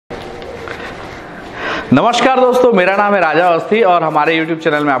नमस्कार दोस्तों, मेरा नाम है राजा अवस्थी और हमारे YouTube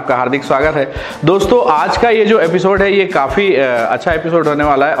चैनल में आपका हार्दिक स्वागत है। दोस्तों, आज का ये जो एपिसोड है ये काफ़ी अच्छा एपिसोड होने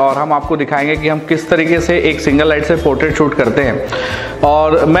वाला है और हम आपको दिखाएंगे कि हम किस तरीके से एक सिंगल लाइट से पोर्ट्रेट शूट करते हैं।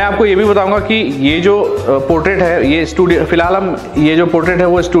 और मैं आपको ये भी बताऊंगा कि ये जो पोर्ट्रेट है ये स्टूडियो, फिलहाल हम ये जो पोर्ट्रेट है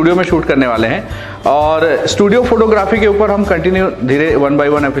वो स्टूडियो में शूट करने वाले हैं और स्टूडियो फोटोग्राफी के ऊपर हम कंटिन्यू धीरे 1 बाय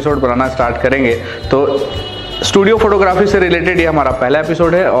 1 एपिसोड बनाना स्टार्ट करेंगे। तो स्टूडियो फोटोग्राफी से रिलेटेड ये हमारा पहला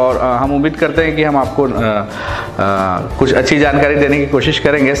एपिसोड है और हम उम्मीद करते हैं कि हम आपको कुछ अच्छी जानकारी देने की कोशिश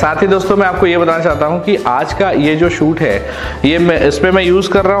करेंगे। साथ ही दोस्तों, मैं आपको ये बताना चाहता हूँ कि आज का ये जो शूट है ये इसमें मैं यूज़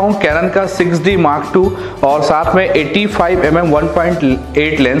कर रहा हूँ कैनन का 6D Mark II और साथ में 85mm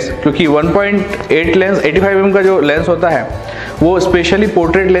 1.8 लेंस, क्योंकि 1.8 लेंस 85mm का जो लेंस होता है वो स्पेशली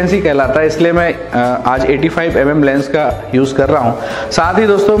पोर्ट्रेट लेंस ही कहलाता है, इसलिए मैं आज 85mm लेंस का यूज़ कर रहा हूँ। साथ ही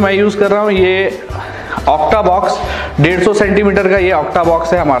दोस्तों, मैं यूज़ कर रहा हूँ ये ऑक्टा बॉक्स, 150 सेंटीमीटर का ये ऑक्टा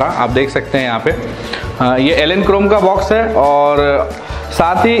बॉक्स है हमारा, आप देख सकते हैं यहाँ पे। ये एलन क्रोम का बॉक्स है और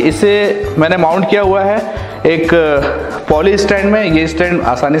साथ ही इसे मैंने माउंट किया हुआ है एक पॉली स्टैंड में। ये स्टैंड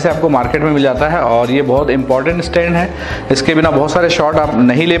आसानी से आपको मार्केट में मिल जाता है और ये बहुत इंपॉर्टेंट स्टैंड है। इसके बिना बहुत सारे शॉट आप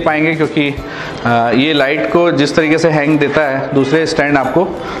नहीं ले पाएंगे, क्योंकि ये लाइट को जिस तरीके से हैंग देता है दूसरे स्टैंड आपको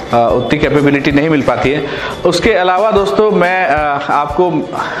उतनी कैपेबिलिटी नहीं मिल पाती है। उसके अलावा दोस्तों, मैं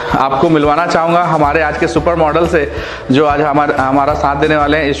आपको मिलवाना चाहूँगा हमारे आज के सुपर मॉडल से, जो आज हमारा साथ देने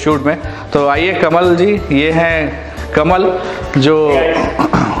वाले हैं इस शूट में। तो आइए कमल जी, ये हैं कमल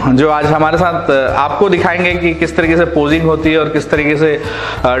जो आज हमारे साथ आपको दिखाएंगे कि किस तरीके से पोजिंग होती है और किस तरीके से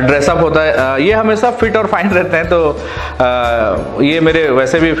ड्रेसअप होता है। ये हमेशा फिट और फाइन रहते हैं, तो ये मेरे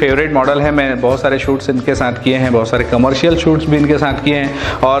वैसे भी फेवरेट मॉडल है। मैं बहुत सारे शूट्स इनके साथ किए हैं, बहुत सारे कमर्शियल शूट्स भी इनके साथ किए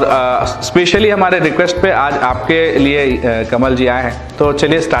हैं और स्पेशली हमारे रिक्वेस्ट पे आज आपके लिए कमल जी आए हैं। तो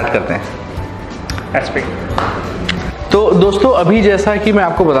चलिए स्टार्ट करते हैं। तो दोस्तों, अभी जैसा कि मैं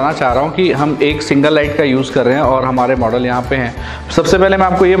आपको बताना चाह रहा हूँ कि हम एक सिंगल लाइट का यूज़ कर रहे हैं और हमारे मॉडल यहाँ पे हैं। सबसे पहले मैं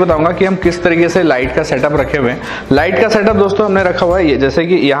आपको ये बताऊंगा कि हम किस तरीके से लाइट का सेटअप रखे हुए हैं। लाइट का सेटअप दोस्तों हमने रखा हुआ है ये, जैसे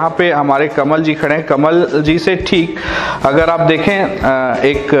कि यहाँ पे हमारे कमल जी खड़े हैं। कमल जी से ठीक अगर आप देखें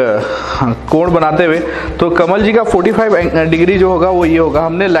एक कोण बनाते हुए, तो कमल जी का 45 डिग्री जो होगा वो ये होगा।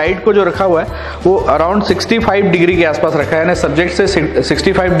 हमने लाइट को जो रखा हुआ है वो अराउंड 65 डिग्री के आसपास रखा है, यानी सब्जेक्ट से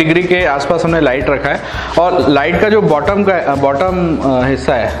 65 डिग्री के आसपास हमने लाइट रखा है। और लाइट का जो बॉटम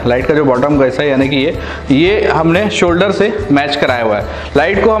हिस्सा है, लाइट का जो बॉटम का हिस्सा है, यानी कि ये हमने शोल्डर से मैच कराया हुआ है।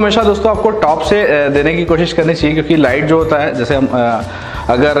 लाइट को हमेशा दोस्तों आपको टॉप से देने की कोशिश करनी चाहिए, क्योंकि लाइट जो होता है, जैसे हम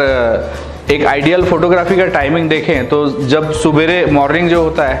अगर एक आइडियल फोटोग्राफी का टाइमिंग देखें तो जब सुबेरे मॉर्निंग जो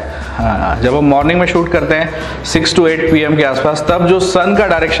होता है, जब हम मॉर्निंग में शूट करते हैं 6 to 8 PM के आसपास, तब जो सन का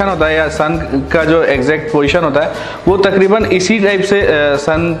डायरेक्शन होता है या सन का जो एग्जैक्ट पोजीशन होता है वो तकरीबन इसी टाइप से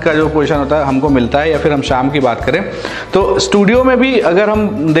सन का जो पोजीशन होता है हमको मिलता है। या फिर हम शाम की बात करें तो स्टूडियो में भी अगर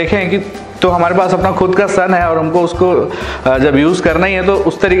हम देखें कि तो हमारे पास अपना खुद का सन है और हमको उसको जब यूज़ करना ही है तो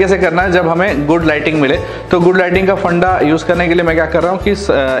उस तरीके से करना है जब हमें गुड लाइटिंग मिले। तो गुड लाइटिंग का फंडा यूज़ करने के लिए मैं क्या कर रहा हूँ कि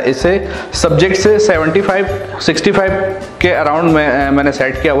इसे सब्जेक्ट से 65 के अराउंड मैंने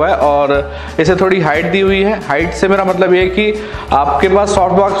सेट किया हुआ है और इसे थोड़ी हाइट दी हुई है। हाइट से मेरा मतलब ये है कि आपके पास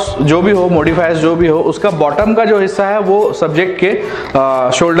सॉफ्ट बॉक्स जो भी हो, मॉडिफायर्स जो भी हो, उसका बॉटम का जो हिस्सा है वो सब्जेक्ट के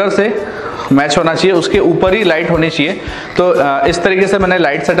शोल्डर से मैच होना चाहिए, उसके ऊपर ही लाइट होनी चाहिए। तो इस तरीके से मैंने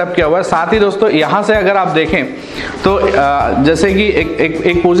लाइट सेटअप किया हुआ है। साथ ही दोस्तों, यहाँ से अगर आप देखें तो जैसे कि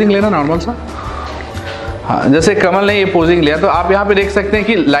एक पोजिंग लेना नॉर्मल सा, हाँ, जैसे कमल ने ये पोजिंग लिया तो आप यहाँ पे देख सकते हैं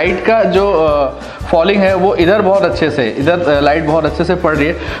कि लाइट का जो फॉलिंग है वो इधर बहुत अच्छे से, इधर लाइट बहुत अच्छे से पड़ रही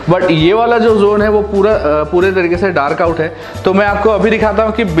है, बट ये वाला जो जोन है वो पूरे तरीके से डार्क आउट है। तो मैं आपको अभी दिखाता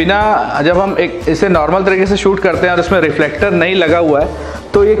हूँ कि बिना, जब हम इसे नॉर्मल तरीके से शूट करते हैं और इसमें रिफ्लेक्टर नहीं लगा हुआ है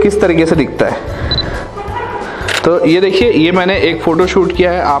तो ये किस तरीके से दिखता है। तो ये देखिए, ये मैंने एक फ़ोटो शूट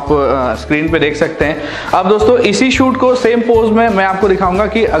किया है, आप स्क्रीन पे देख सकते हैं। अब दोस्तों, इसी शूट को सेम पोज में मैं आपको दिखाऊंगा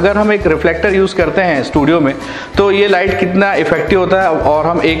कि अगर हम एक रिफ्लेक्टर यूज़ करते हैं स्टूडियो में तो ये लाइट कितना इफेक्टिव होता है और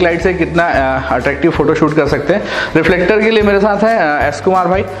हम एक लाइट से कितना अट्रैक्टिव फ़ोटो शूट कर सकते हैं। रिफ्लेक्टर के लिए मेरे साथ हैं एस कुमार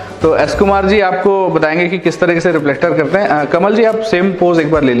भाई। तो एस कुमार जी आपको बताएंगे कि किस तरीके से रिफ्लेक्टर करते हैं। कमल जी, आप सेम पोज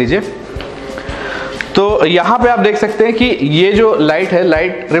एक बार ले लीजिए। तो यहाँ पे आप देख सकते हैं कि ये जो लाइट है,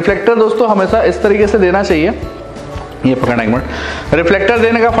 लाइट रिफ्लेक्टर दोस्तों हमेशा इस तरीके से देना चाहिए। ये पकड़ना एक मिनट। रिफ्लेक्टर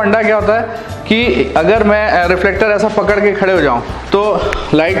देने का फंडा क्या होता है कि अगर मैं रिफ्लेक्टर ऐसा पकड़ के खड़े हो जाऊं तो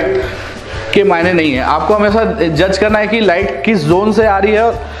लाइट के मायने नहीं है। आपको हमेशा जज करना है कि लाइट किस जोन से आ रही है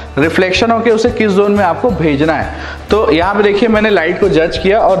और रिफ्लेक्शन होकर उसे किस जोन में आपको भेजना है। तो यहाँ पे देखिए, मैंने लाइट को जज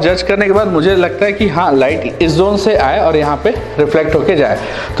किया और जज करने के बाद मुझे लगता है कि हाँ, लाइट इस जोन से आए और यहाँ पे रिफ्लेक्ट होके जाए।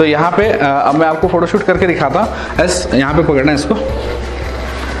 तो यहाँ पे अब मैं आपको फोटोशूट करके दिखाता हूँ। यहाँ पे पकड़ना है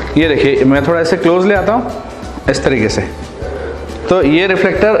इसको। ये देखिए, मैं थोड़ा ऐसे क्लोज ले आता हूँ इस तरीके से। तो ये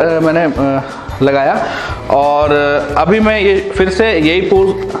रिफ्लेक्टर मैंने लगाया और अभी मैं ये फिर से यही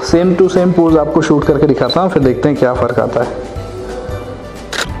pose same to same pose आपको शूट करके दिखाता हूँ, फिर देखते हैं क्या फ़र्क आता है।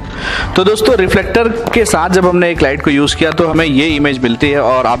 तो दोस्तों रिफ्लेक्टर के साथ जब हमने एक लाइट को यूज़ किया तो हमें ये इमेज मिलती है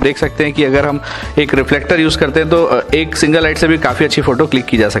और आप देख सकते हैं कि अगर हम एक रिफ्लेक्टर यूज़ करते हैं तो एक सिंगल लाइट से भी काफ़ी अच्छी फ़ोटो क्लिक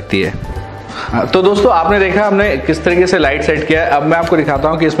की जा सकती है। तो दोस्तों आपने देखा हमने किस तरीके से लाइट सेट किया है। अब मैं आपको दिखाता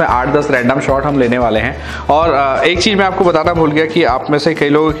हूँ कि इसमें 8-10 रैंडम शॉट हम लेने वाले हैं। और एक चीज़ मैं आपको बताना भूल गया कि आप में से कई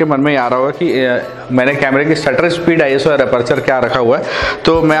लोगों के मन में आ रहा होगा कि मैंने कैमरे की शटर स्पीड, ISO और अपर्चर क्या रखा हुआ है।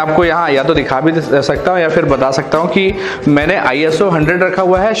 तो मैं आपको यहाँ या तो दिखा भी सकता हूँ या फिर बता सकता हूँ कि मैंने ISO 100 रखा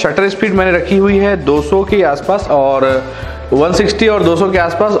हुआ है, शटर स्पीड मैंने रखी हुई है 200 के आसपास और 160 और 200 के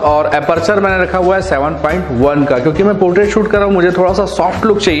आसपास, और अपर्चर मैंने रखा हुआ है 7.1 का, क्योंकि मैं पोर्ट्रेट शूट कर रहा हूँ, मुझे थोड़ा सा सॉफ्ट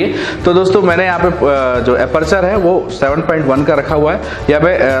लुक चाहिए। तो दोस्तों मैंने यहाँ पे जो अपर्चर है वो 7.1 का रखा हुआ है। यहाँ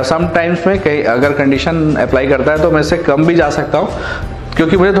पे सम टाइम्स में कई अगर कंडीशन अप्लाई करता है तो मैं इससे कम भी जा सकता हूँ,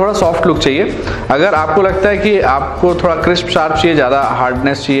 क्योंकि मुझे थोड़ा सॉफ्ट लुक चाहिए। अगर आपको लगता है कि आपको थोड़ा क्रिस्प शार्प चाहिए, ज़्यादा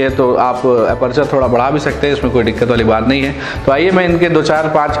हार्डनेस चाहिए, तो आप अपर्चर थोड़ा बढ़ा भी सकते हैं, इसमें कोई दिक्कत वाली बात नहीं है। तो आइए मैं इनके 2, 4,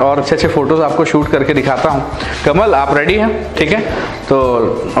 5 और अच्छे फ़ोटोज़ आपको शूट करके दिखाता हूँ। कमल आप रेडी हैं? ठीक है, तो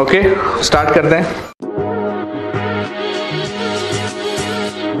ओके स्टार्ट करते हैं।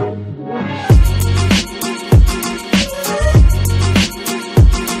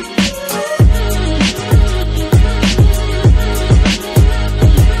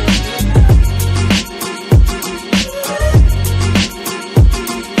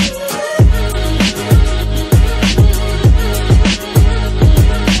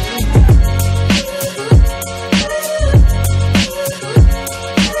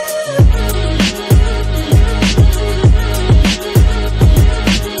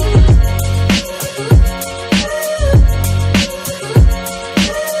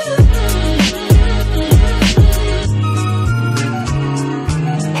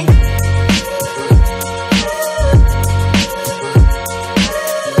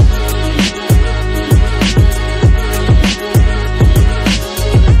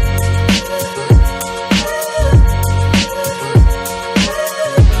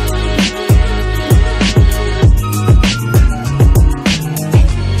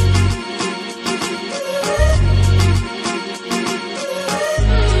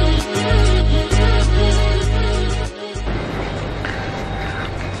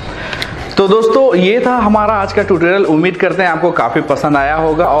 तो दोस्तों ये था हमारा आज का ट्यूटोरियल। उम्मीद करते हैं आपको काफ़ी पसंद आया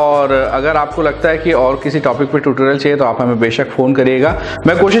होगा, और अगर आपको लगता है कि और किसी टॉपिक पे ट्यूटोरियल चाहिए तो आप हमें बेशक फ़ोन करिएगा।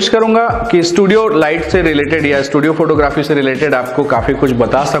 मैं कोशिश करूंगा कि स्टूडियो लाइट से रिलेटेड या स्टूडियो फोटोग्राफी से रिलेटेड आपको काफ़ी कुछ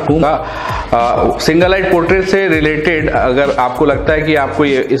बता सकूंगा। सिंगल लाइट पोर्ट्रेट से रिलेटेड अगर आपको लगता है कि आपको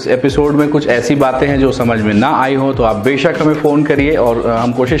ये इस एपिसोड में कुछ ऐसी बातें हैं जो समझ में ना आई हो तो आप बेशक हमें फ़ोन करिए और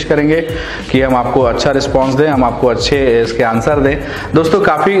हम कोशिश करेंगे कि हम आपको अच्छा रिस्पॉन्स दें, हम आपको अच्छे इसके आंसर दें। दोस्तों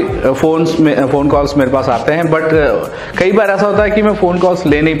काफ़ी फ़ोन कॉल्स मेरे पास आते हैं, बट कई बार ऐसा होता है कि मैं फ़ोन कॉल्स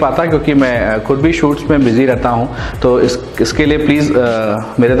ले नहीं पाता क्योंकि मैं खुद भी शूट्स में बिज़ी रहता हूं। तो इसके लिए प्लीज़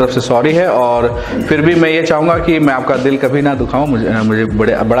मेरे तरफ से सॉरी है, और फिर भी मैं ये चाहूँगा कि मैं आपका दिल कभी ना दुखाऊं। मुझे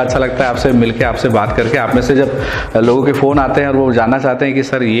बड़ा अच्छा लगता है आपसे मिलके, आपसे बात करके। आप में से जब लोगों के फ़ोन आते हैं और वो जानना चाहते हैं कि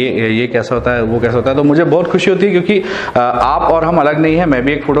सर ये कैसा होता है, वो कैसा होता है, तो मुझे बहुत खुशी होती है, क्योंकि आप और हम अलग नहीं हैं। मैं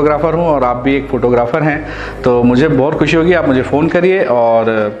भी एक फ़ोटोग्राफ़र हूँ और आप भी एक फ़ोटोग्राफ़र हैं, तो मुझे बहुत खुशी होगी। आप मुझे फ़ोन करिए।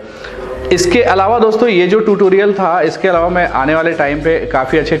 और इसके अलावा दोस्तों ये जो ट्यूटोरियल था, इसके अलावा मैं आने वाले टाइम पे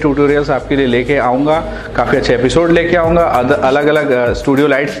काफ़ी अच्छे ट्यूटोरियल्स आपके लिए लेके आऊँगा, काफ़ी अच्छे एपिसोड लेके आऊँगा अलग अलग स्टूडियो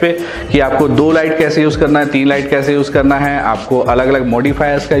लाइट्स पे, कि आपको 2 लाइट कैसे यूज़ करना है, 3 लाइट कैसे यूज़ करना है, आपको अलग अलग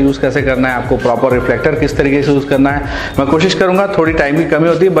मॉडिफायर्स का यूज़ कैसे करना है, आपको प्रॉपर रिफ्लेक्टर किस तरीके से यूज़ करना है। मैं कोशिश करूँगा, थोड़ी टाइम की कमी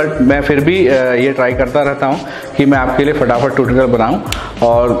होती है बट मैं फिर भी ये ट्राई करता रहता हूँ कि मैं आपके लिए फटाफट ट्यूटोरियल बनाऊँ।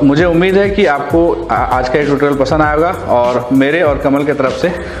 और मुझे उम्मीद है कि आपको आज का ये ट्यूटोरियल पसंद आएगा, और मेरे और कमल की तरफ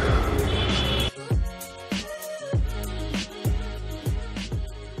से